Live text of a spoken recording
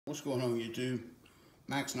What's going on, YouTube?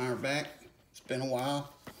 Max and I are back. It's been a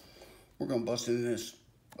while. We're gonna bust into this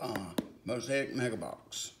Mosaic Mega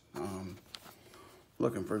box.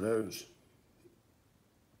 Looking for those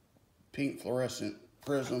pink fluorescent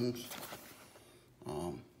prisms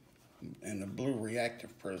and the blue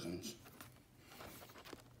reactive prisms.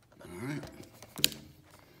 All right.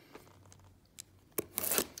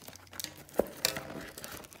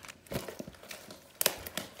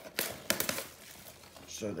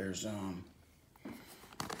 So there's 10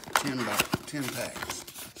 packs.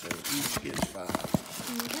 So each gets 5.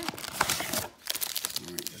 Okay.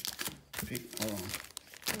 All right, just pick. Hold on.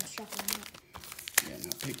 I'm shuffling it. Yeah,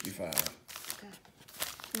 now pick your 5. Okay.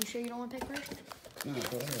 You sure you don't want to pick first? No, go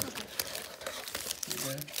ahead. Okay.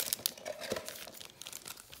 Okay.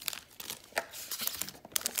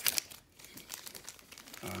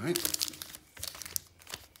 All right.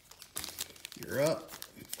 You're up.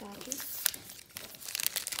 Got you.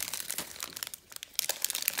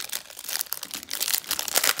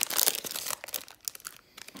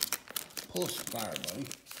 Pull some fire, buddy.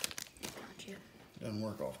 Got you. Doesn't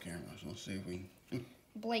work off camera, so let's see if we can.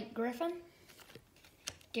 Blake Griffin.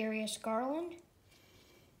 Darius Garland.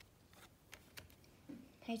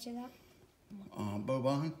 How you say that?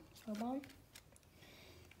 Boban. Boban.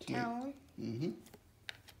 Talon.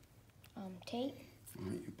 Tate. All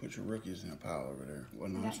right, you put your rookies in a pile over there. Well,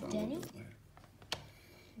 no, We that's got not Denny. what we'll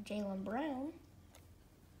do later. Jalen Brown.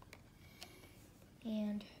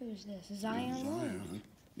 And who's this? Zion Williams. Zion.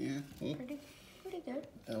 Yeah, well, Pretty good.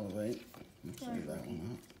 elevate. Let's leave that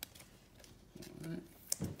one up. All right.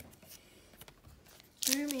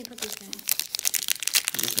 Where may I put these down?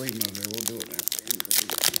 Just leave them over there. We'll do it after.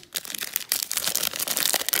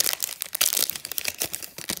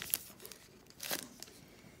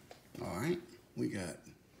 All right, we got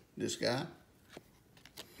this guy,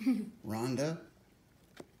 Rondo,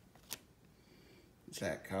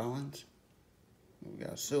 Zach Collins. We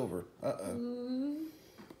got silver.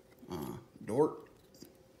 Dort,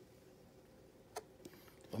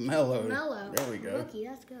 LaMelo. Mellow. There we go. Rookie,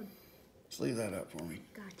 that's good. Let's leave that up for me.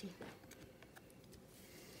 Got you.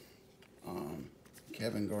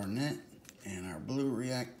 Kevin Garnett and our blue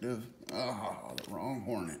reactive. Oh, the wrong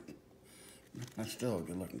Hornet. That's still a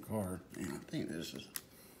good looking card. And I think this is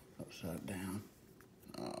upside down.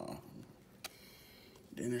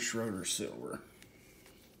 Dennis Schroeder silver.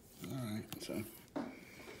 Alright, so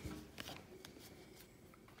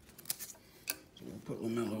we'll put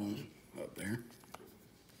LaMelo up there.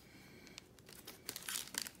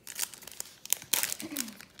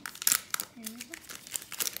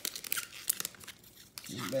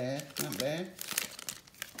 Not bad, not bad.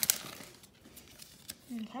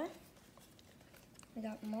 Okay. We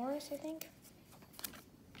got Morris, I think.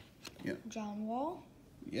 Yep. John Wall.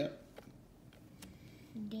 Yep.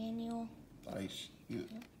 Daniel. Ice. Yep.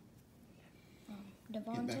 Get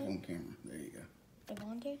back Devontae. on camera. There you go.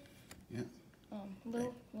 Devontae. Yep.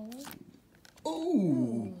 Lil.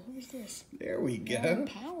 Ooh, Who's this? there we go. Norman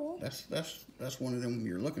Powell. That's one of them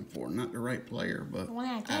you're looking for. Not the right player, but 1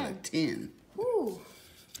 out of 10. out of 10. Woo.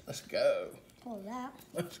 Let's go. Pull that.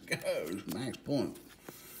 Let's go. Max point.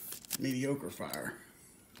 Mediocre fire.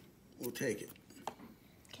 We'll take it.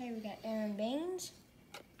 Okay, we got Aaron Baines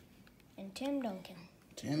and Tim Duncan.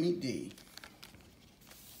 Timmy D.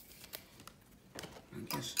 I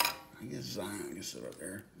guess Zion can sit up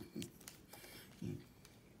there.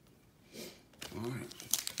 All right.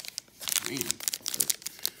 Man.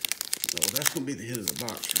 So that's going to be the hit of the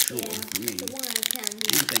box for sure. Yeah, I mean, the 1 out of 10.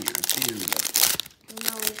 anything out of 10, but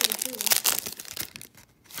No, we can too.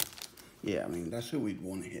 yeah, I mean, that's who we'd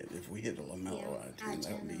want to hit. If we hit a LaMelo Yeah, out of 10, out of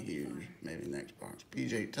that would 10, be that'd be huge. fine. Maybe next box.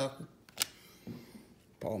 PJ Tucker,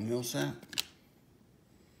 Paul Millsap,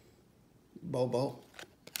 Bobo,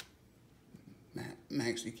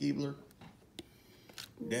 Maxi Keebler,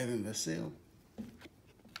 Devin Vassell,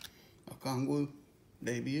 Okongwu,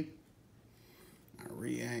 debut. Our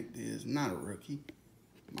react is not a rookie,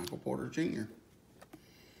 Michael Porter Jr.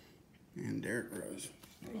 and Derrick Rose.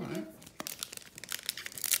 All right.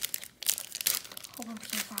 Hoping for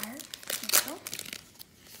some fire. Let's go.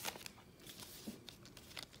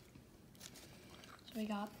 So we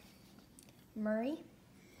got Murray.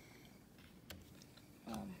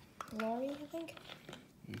 Laurie, I think.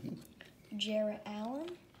 Jarrett Allen.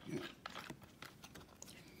 Yeah.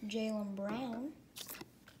 Jalen Brown.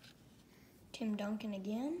 Tim Duncan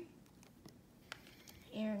again.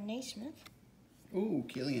 Aaron Naismith. Ooh,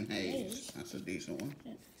 Killian Hayes. Hayes. That's a decent one.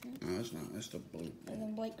 Yeah. No, that's not. That's the blue. And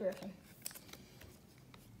then Blake Griffin.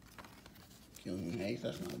 Killian Hayes.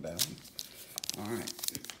 That's not a bad one. All right.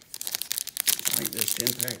 I like this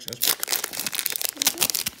 10 packs. That's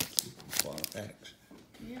packs.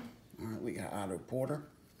 Yeah. All right, we got Otto Porter,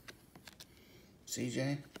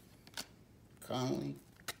 CJ, Connolly,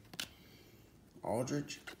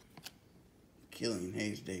 Aldridge, Killian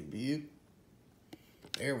Hayes debut.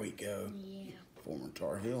 There we go. Yeah. Former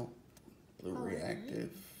Tar Heel, blue Oh,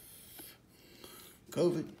 reactive.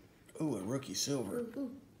 COVID. Ooh, a rookie silver.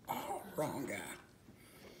 Ooh. Oh, wrong guy.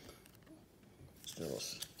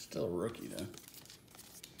 Still a rookie though.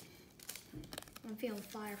 I'm feeling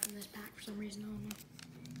fire from this pack for some reason. I don't know.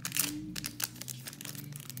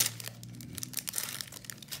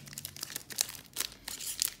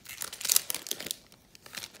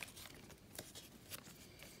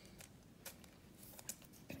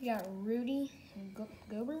 We got Rudy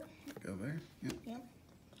Gobert. Gobert. Yep. Yep.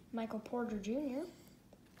 Michael Porter Jr.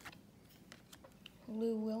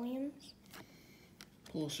 Lou Williams.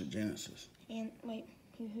 Pulisic Genesis. And wait,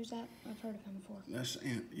 who's that? I've heard of him before. That's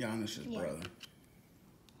Giannis's brother.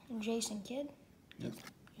 And Jason Kidd. Yep.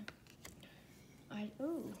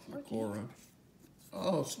 Rookie. Cora.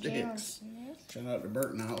 Oh, Jalen sticks. Smith. Shout out to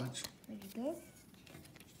Burt Knowledge. Pretty good.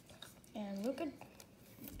 And Luka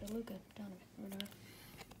Donovan. Whatever.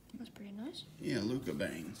 That's pretty nice. Yeah, Luka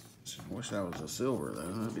Bang. I wish that was a silver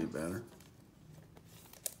though. That'd be better.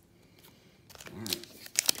 All right,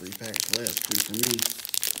 3 packs left. 2 for me.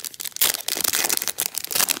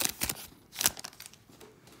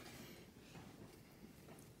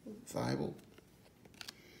 Thibault,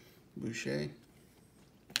 Boucher,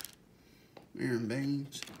 Aaron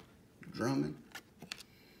Baines, Drummond,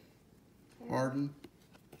 Harden.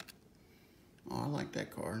 Oh, I like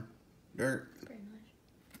that card. Dirt. Pretty nice.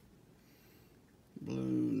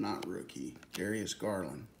 Blue, not rookie. Darius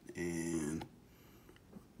Garland. And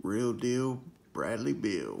real deal, Bradley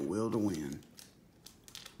Beal. Will to win.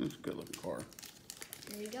 That's a good looking card.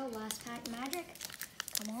 There we go. Last pack magic.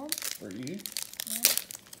 Come on. For you. Yeah.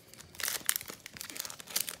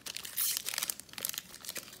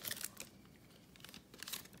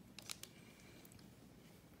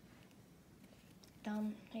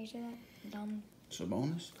 How you say that?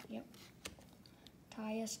 Sabonis. Yep.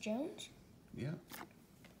 Tyus Jones. Yep.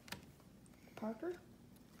 Parker.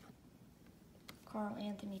 Carl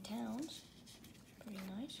Anthony Towns. Pretty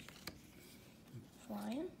nice.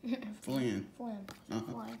 Flynn. Flynn.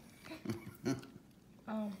 Flying.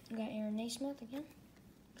 We got Aaron Naismith again.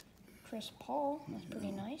 Chris Paul. That's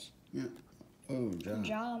pretty nice. Yeah. Oh, John.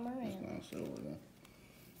 Ja Morant. That's not silver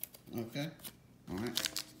though. Okay. All right.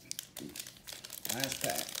 Last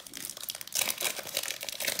pack.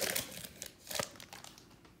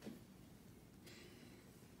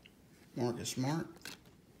 Marcus Smart,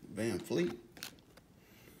 Van Fleet,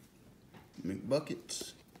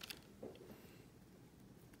 McBuckets,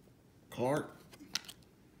 Clark,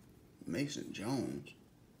 Mason Jones.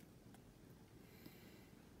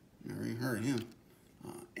 Never even heard of him.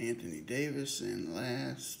 Anthony Davis, and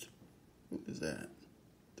last, what is that?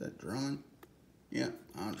 Is that Drummond? Yep,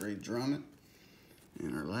 Andre Drummond.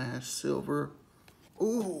 And our last silver.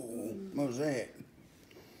 Ooh, Mosaic.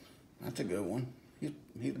 That's a good one.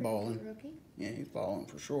 He's balling. Rookie. Yeah, he's balling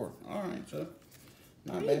for sure. All right, so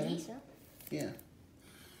not Pretty bad. decent. Yeah.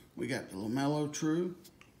 We got the LaMelo True,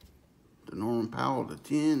 the Norman Powell to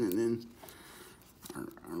 10, and then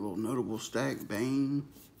our little notable stack, Bane,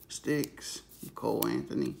 Sticks, Cole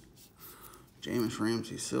Anthony, Jameis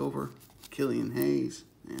Ramsey Silver, Killian Hayes,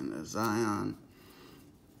 and Zion.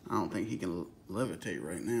 I don't think he can levitate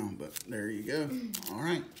right now, but there you go. All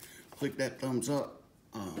right. Click that thumbs up,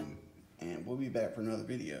 and we'll be back for another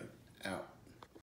video. Out.